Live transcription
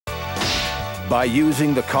By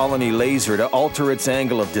using the colony laser to alter its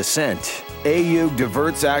angle of descent, Ayug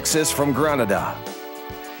diverts Axis from Granada.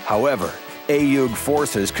 However, Ayug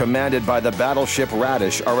forces commanded by the battleship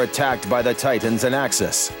Radish are attacked by the Titans and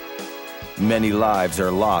Axis. Many lives are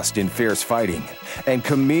lost in fierce fighting, and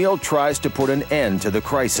Camille tries to put an end to the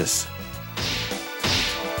crisis.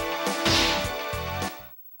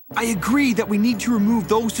 I agree that we need to remove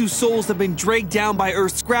those whose souls have been dragged down by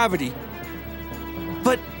Earth's gravity.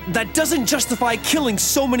 But that doesn't justify killing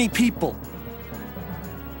so many people.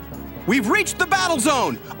 We've reached the battle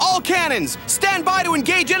zone! All cannons, stand by to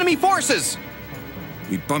engage enemy forces!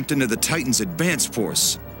 We bumped into the Titans' advance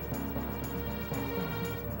force.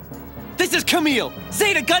 This is Camille!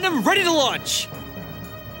 Zeta Gundam ready to launch!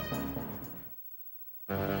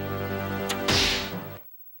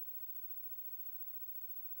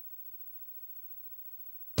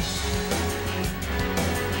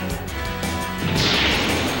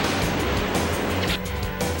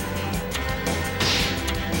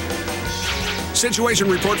 Situation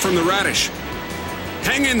report from the Radish.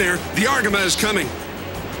 Hang in there, the Argama is coming.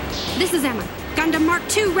 This is Emma. Gundam Mark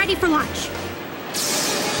II ready for launch.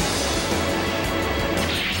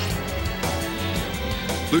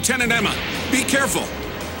 Lieutenant Emma, be careful.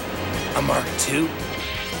 A Mark II?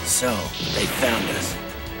 So, they found us.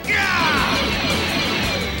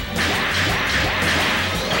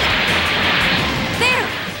 There!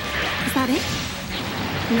 Is that it?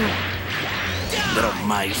 No. Little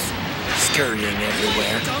mice, scurrying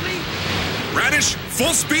everywhere. Radish,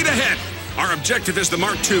 full speed ahead. Our objective is the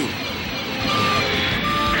Mark II.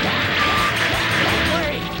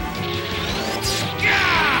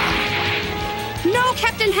 No,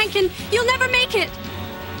 Captain Henkin! You'll never make it!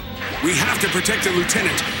 We have to protect the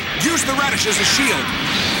lieutenant. Use the Radish as a shield.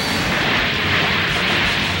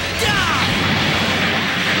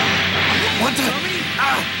 What the?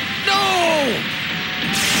 No!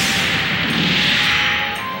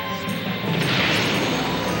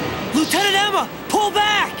 Lieutenant Emma, pull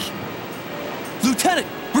back! Lieutenant,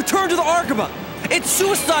 return to the Argama! It's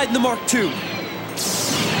suicide in the Mark II!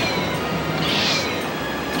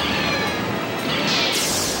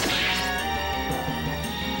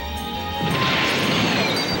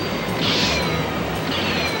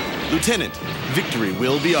 Lieutenant, victory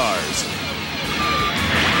will be ours.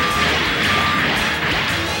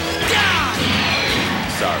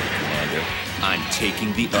 Sorry, Commander. I'm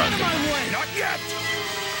taking the Argama. Not yet!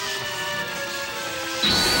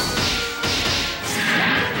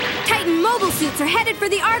 Titan mobile suits are headed for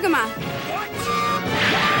the Argama.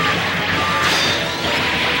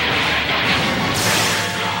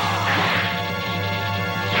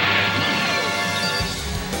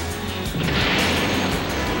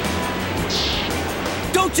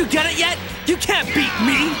 Don't you get it yet? You can't beat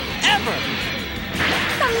me, ever!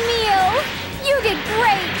 Camille, you did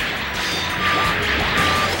great!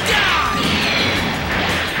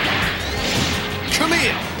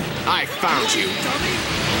 Camille, I found you.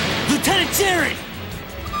 Lieutenant Jared!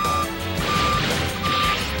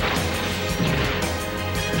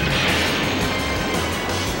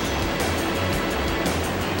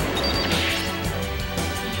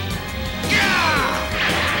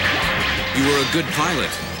 You were a good pilot,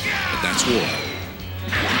 but that's war.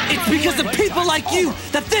 It's because of people like you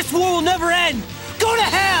that this war will never end! Go to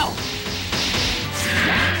hell!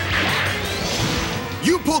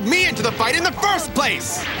 You pulled me into the fight in the first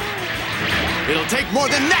place! It'll take more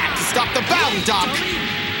than that to stop the bounty dock!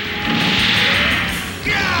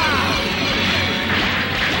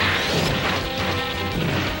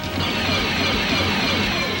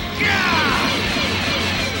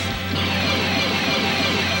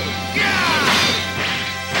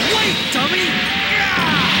 Wait, dummy!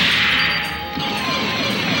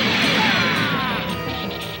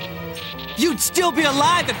 You'd still be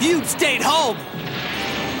alive if you'd stayed home!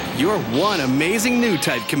 You're one amazing new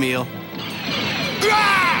type, Camille.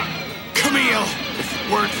 Camille, if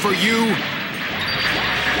it weren't for you...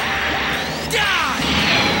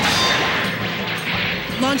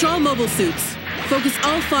 Launch all mobile suits. Focus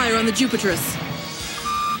all fire on the Jupitrus.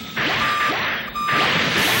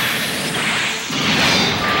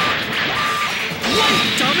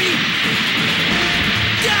 Wait, dummy!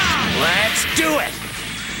 Let's do it!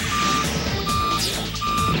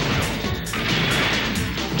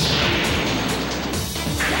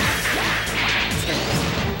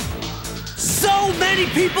 So many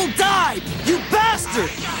people died! You bastard!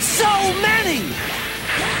 So many!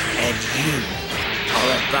 And you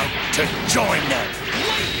are about to join them.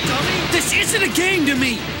 This isn't a game to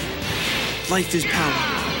me! Life is power.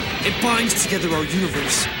 It binds together our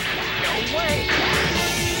universe. No way!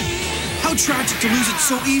 How How tragic to lose it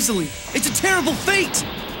so easily. It's a terrible fate.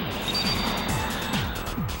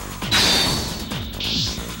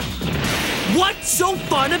 What's so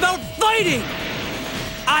fun about fighting?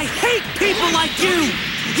 I hate people like you!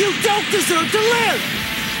 You don't deserve to live!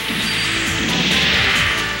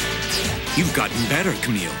 You've gotten better,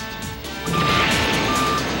 Camille.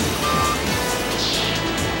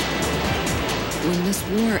 When this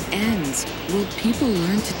war ends, will people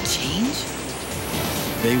learn to change?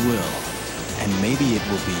 They will. And maybe it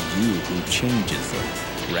will be you who changes them,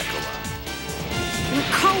 Rekkoa.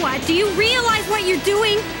 Rekkoa, do you realize what you're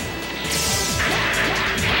doing?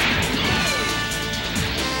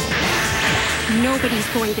 Nobody's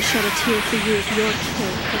going to shed a tear for you if you're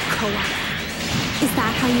killed, Rekkoa. Is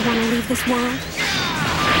that how you want to leave this world?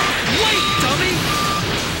 Wait, dummy!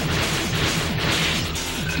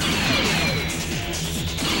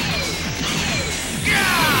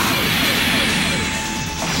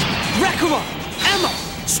 Rekkoa! Emma!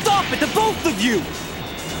 Stop it, the both of you!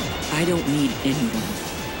 I don't need anyone.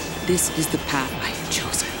 This is the path I have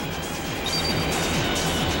chosen.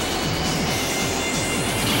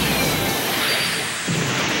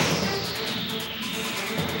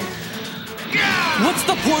 What's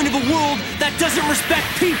the point of a world that doesn't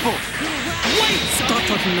respect people? Wait! Stop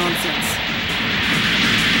talking nonsense.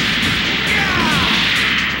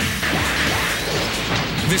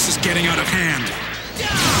 This is getting out of hand.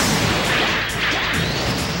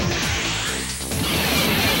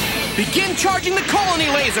 Begin charging the colony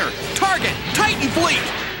laser! Target, Titan fleet!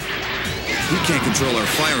 We can't control our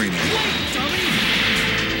firing angle.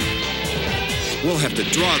 We'll have to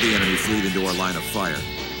draw the enemy fleet into our line of fire.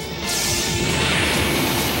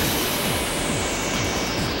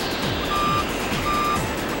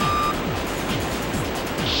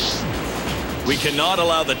 We cannot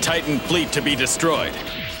allow the Titan fleet to be destroyed.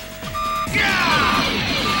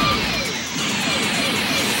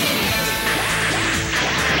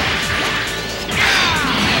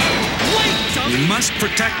 We must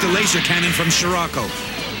protect the laser cannon from Shirako.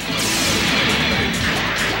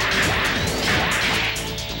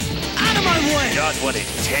 Out of my way! Got what it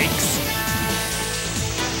takes?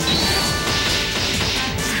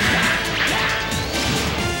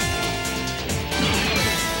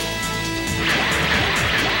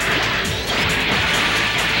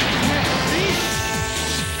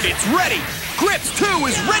 It's ready! Grips 2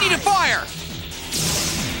 is ready to fire!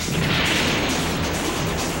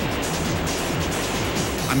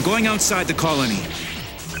 I'm going outside the colony.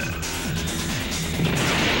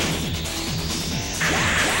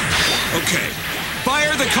 Okay,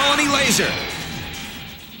 fire the colony laser!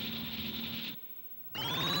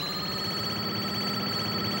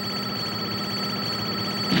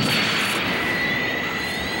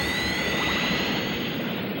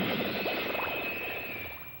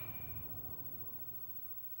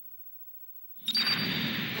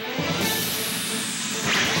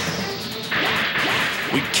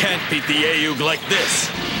 We can't beat the Ayug like this.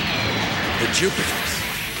 The Jupiters.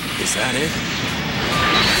 Is that it?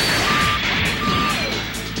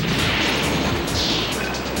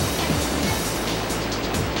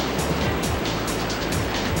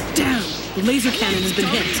 Damn! The laser cannon has been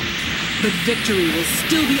hit. But victory will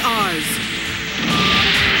still be ours.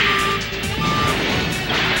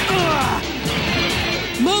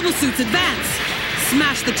 Mobile suits advance!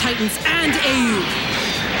 Smash the Titans and Ayug!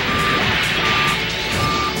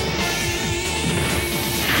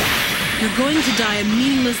 You're going to die a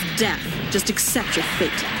meaningless death. Just accept your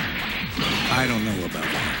fate. I don't know about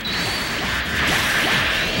that.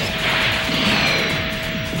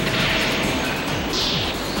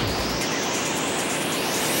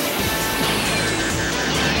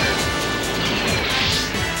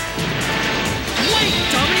 Wait,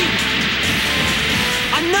 dummy!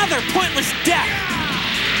 Another pointless death!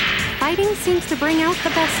 Fighting seems to bring out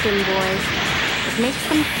the best in boys. It makes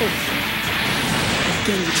them think.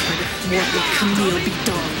 Again, you try to thwart me, Camille, be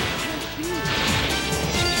dog.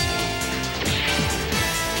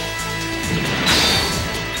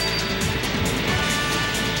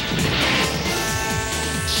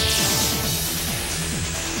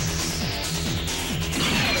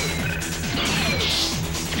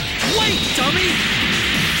 Wait, dummy!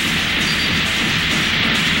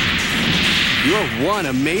 You're one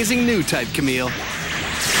amazing new type, Camille.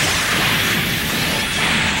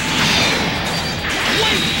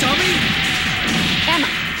 Dummy! Emma,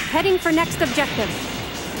 heading for next objective.